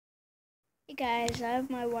Hey guys, I have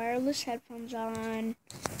my wireless headphones on.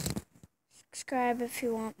 Subscribe if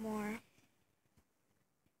you want more.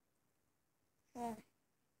 Well,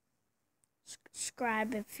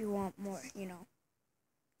 subscribe if you want more, YouTube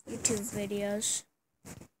videos.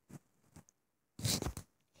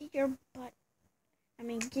 Get your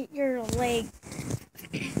leg,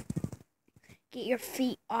 get your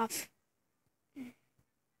feet off.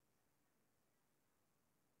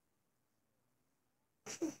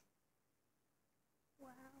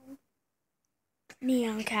 Wow.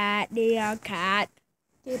 Neon cat.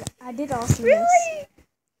 Dude, I did awesomeness. Really?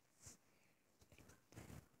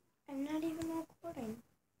 I'm not even recording.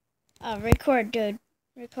 Record, dude.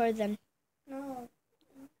 Record them. No.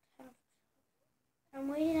 I'm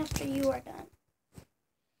waiting after you are done.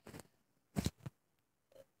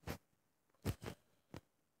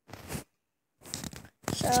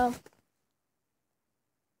 So,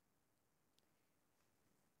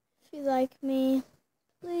 if you like me,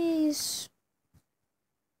 please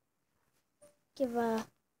give a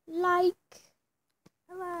like.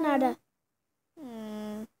 Hello. Not a.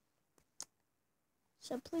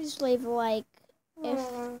 So please leave a like if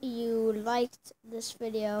you liked this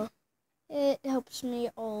video. It helps me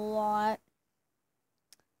a lot.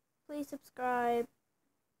 Please subscribe.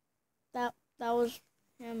 That was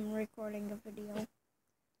him recording a video.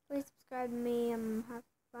 Please subscribe to me. Have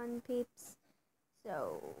fun, peeps.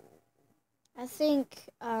 So, I think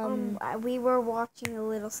we were watching a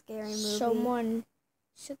little scary movie. Someone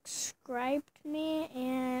subscribed me,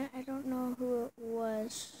 and I don't know who it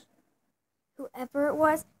was. Whoever it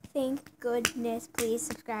was, thank goodness. Please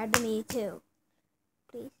subscribe to me too.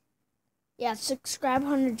 Please. Yeah, subscribe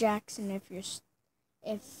Hunter Jackson if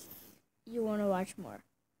you want to watch more.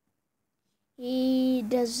 He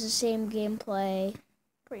does the same gameplay.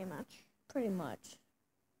 Pretty much.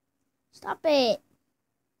 Stop it.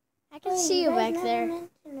 I can see you back there.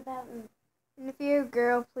 And if you're a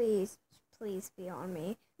girl, please be on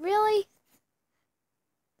me. Really?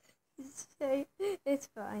 It's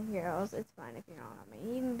fine, girls. It's fine if you're not on me.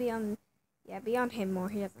 You can be on him more.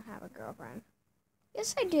 He doesn't have a girlfriend.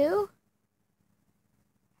 Yes, I do.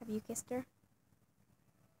 Have you kissed her?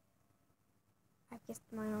 I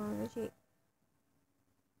kissed mine on the cheek.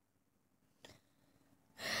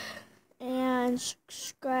 And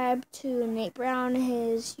subscribe to Nate Brown.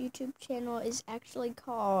 His YouTube channel is actually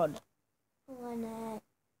called Lynette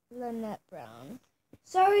Brown.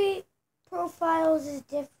 Sorry, profiles is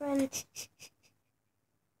different.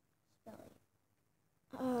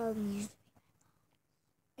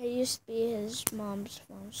 It used to be his mom's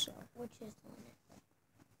phone, so Which is Lynette.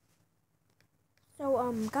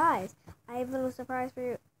 So, guys, I have a little surprise for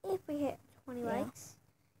you. If we hit 20 likes,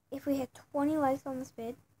 if we hit 20 likes on this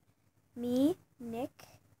vid, me, Nick,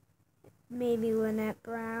 maybe Lynette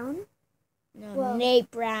Brown. No,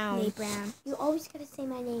 Nate Brown. Nate Brown. You always gotta say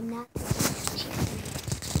my name, not the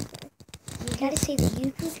You gotta say the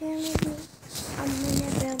YouTube channel is me. I'm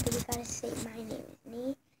Lynette Brown, but you gotta say my name is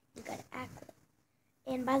me. You gotta act like.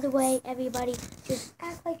 And by the way, everybody, just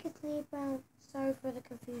act like it's Nate Brown. Sorry for the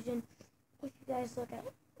confusion. If you guys look at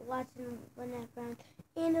watching Lynette Brown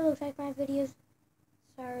and it looks like my videos,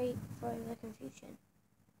 sorry for the confusion.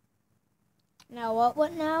 Now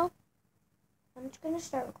what now? I'm just gonna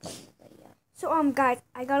start recording the video. So, guys,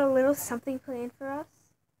 I got a little something planned for us.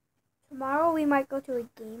 Tomorrow we might go to a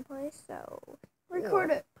gameplay, so Record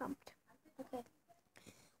it. Pumped. Okay.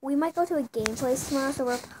 We might go to a gameplay tomorrow, so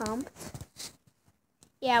we're pumped.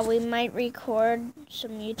 Yeah, we might record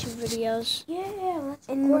some YouTube videos. Yeah, let's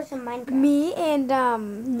And record some Minecraft. Me and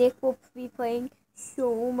Nick will be playing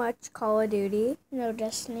so much Call of Duty. No,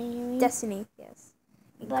 Destiny, you mean? Destiny, yes.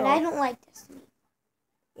 But I don't like Destiny.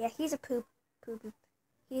 Yeah, he's a poop.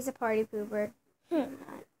 He's a party pooper.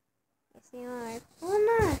 Yes, you are.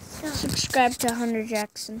 Oh, no. Subscribe to Hunter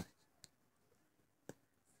Jackson.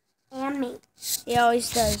 And me. He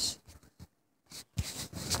always does.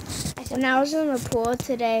 When I was in the pool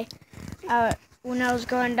today, when I was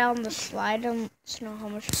going down the slide on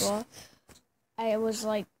Snohomish Pool, I was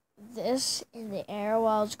like this in the air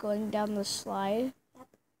while I was going down the slide.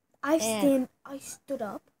 I stood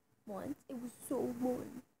up once. It was so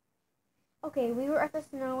fun. Okay, we were at the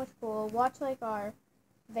Snohomish Pool. Watch like our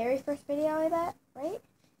very first video, I bet, right?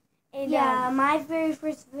 And Yeah, my very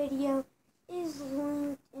first video is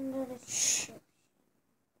linked in the description.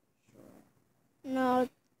 No,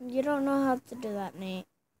 you don't know how to do that, Nate.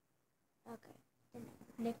 Okay.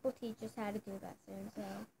 Nick will teach us how to do that soon. So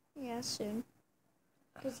Yeah, soon.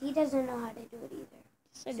 Because he doesn't know how to do it either.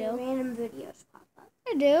 Yes, I So do. random videos pop up.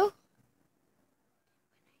 I do.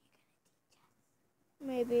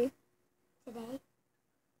 Maybe. Today?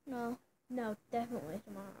 No. No, definitely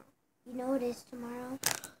tomorrow. You know it is tomorrow?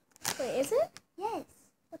 Wait, is it? Yes.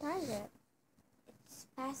 What time is it? It's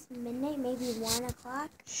past midnight, maybe 1 o'clock.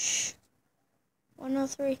 Shh.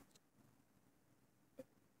 103.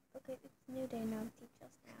 Okay, it's a new day now. Teach us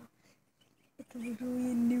now. It's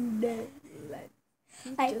literally a new day.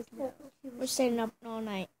 Teach us now. We're staying up all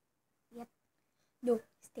night. Yep. No,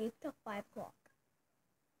 stay till 5 o'clock.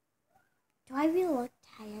 Do I really look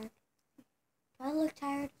tired? Do I look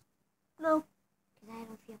tired? No. Because I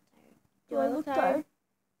don't feel tired. Do I look tired?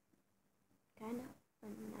 Kind of,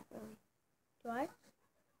 but not really. Do I?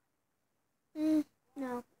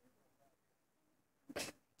 No.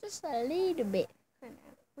 Just a little bit. I know.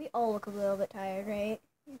 We all look a little bit tired, right?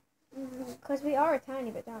 Because we are a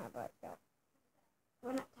tiny bit tired, but yeah.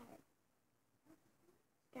 We're not tired.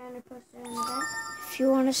 Kind of post it in the back. If you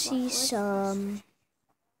want to see some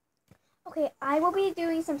Okay, I will be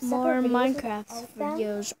doing some more separate videos with Minecraft all of them.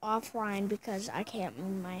 videos offline because I can't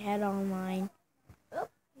move my head online.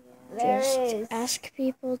 There Just is. ask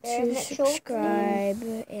people There's to Nick Schultz. subscribe,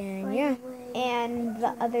 and yeah. And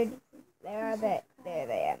the other, there they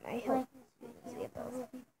am. I hope you can see those.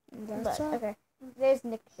 That's all. Okay, there's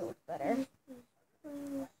Nick Schultz better.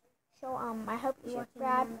 So I hope you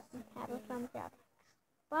subscribe and have a fun job.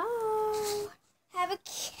 Bye. Have a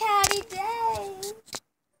catty day.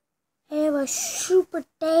 Have a super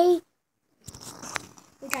day.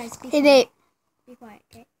 Hey guys, be Hey quiet. Nate, Be quiet,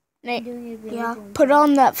 okay? Nate, Doing a really yeah, good put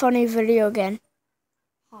on that funny video again.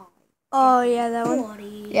 Hi. Oh yeah, that one.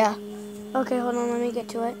 Buddy. Yeah. Okay, hold on, let me get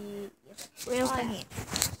to it. Real funny.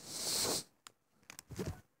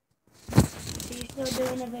 So you're still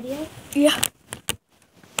doing a video? Yeah.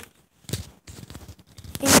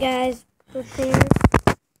 Hey guys, prepare.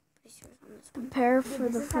 Prepare for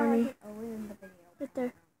the funny. In the video. Right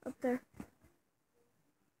there, up there.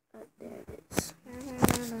 There it is.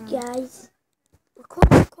 Guys,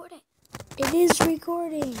 record it. It is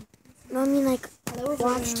recording. No, I mean like Hello,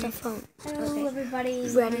 watch the phone. Hello, Okay. everybody.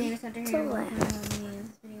 Ready My name is Hunter to here. laugh. Welcome to me.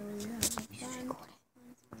 This video will be fun.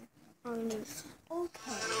 Oh, no.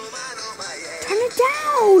 Okay. Turn it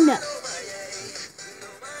down.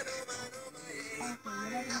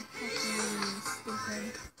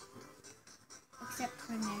 Stupid. Except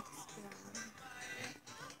for next round.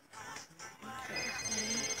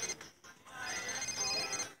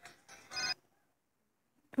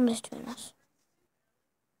 I'm just doing this.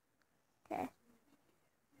 Okay.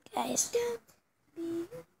 Guys.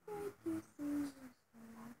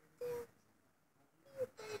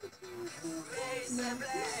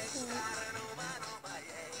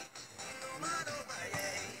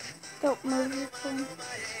 Don't move your phone.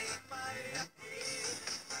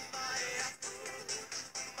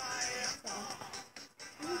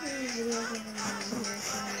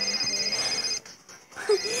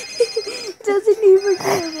 Doesn't even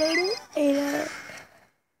care about it. And,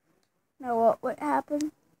 know what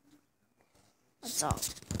happened? That's all.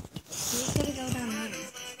 He's gonna go down there.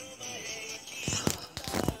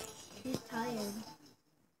 He's tired.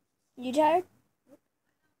 You tired?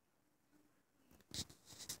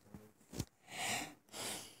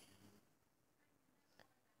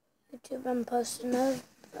 YouTube, I'm posting a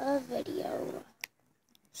video.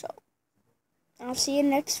 So, I'll see you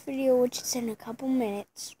next video, which is in a couple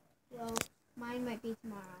minutes. Well, mine might be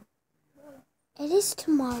tomorrow. It is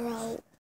tomorrow.